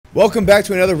Welcome back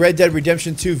to another Red Dead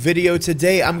Redemption 2 video.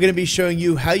 Today I'm going to be showing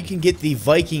you how you can get the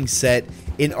Viking set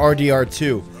in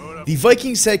RDR2. The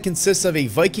Viking set consists of a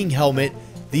Viking helmet,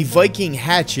 the Viking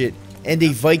hatchet, and a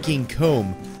Viking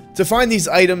comb. To find these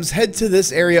items, head to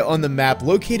this area on the map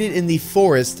located in the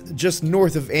forest just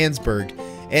north of Annesburg,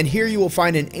 and here you will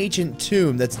find an ancient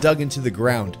tomb that's dug into the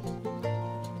ground.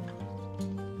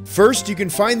 First, you can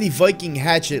find the Viking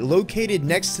hatchet located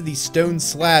next to the stone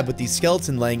slab with the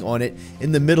skeleton laying on it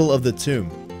in the middle of the tomb.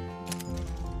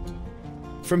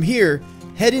 From here,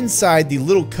 head inside the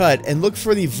little cut and look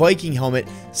for the Viking helmet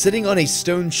sitting on a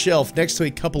stone shelf next to a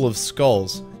couple of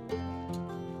skulls.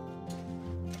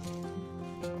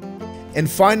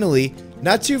 And finally,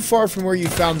 not too far from where you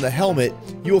found the helmet,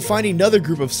 you will find another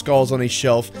group of skulls on a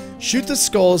shelf. Shoot the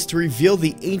skulls to reveal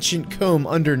the ancient comb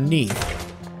underneath.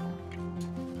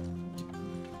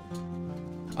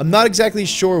 I'm not exactly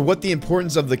sure what the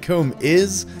importance of the comb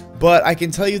is, but I can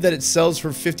tell you that it sells for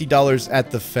 $50 at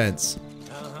the fence.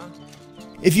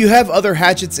 If you have other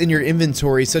hatchets in your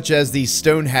inventory, such as the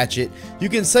stone hatchet, you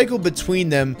can cycle between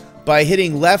them by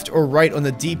hitting left or right on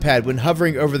the D-pad when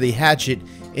hovering over the hatchet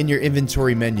in your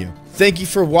inventory menu. Thank you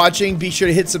for watching. Be sure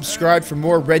to hit subscribe for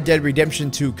more Red Dead Redemption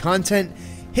 2 content.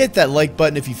 Hit that like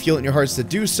button if you feel it in your hearts to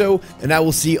do so, and I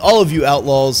will see all of you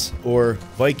outlaws, or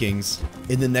Vikings,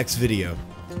 in the next video.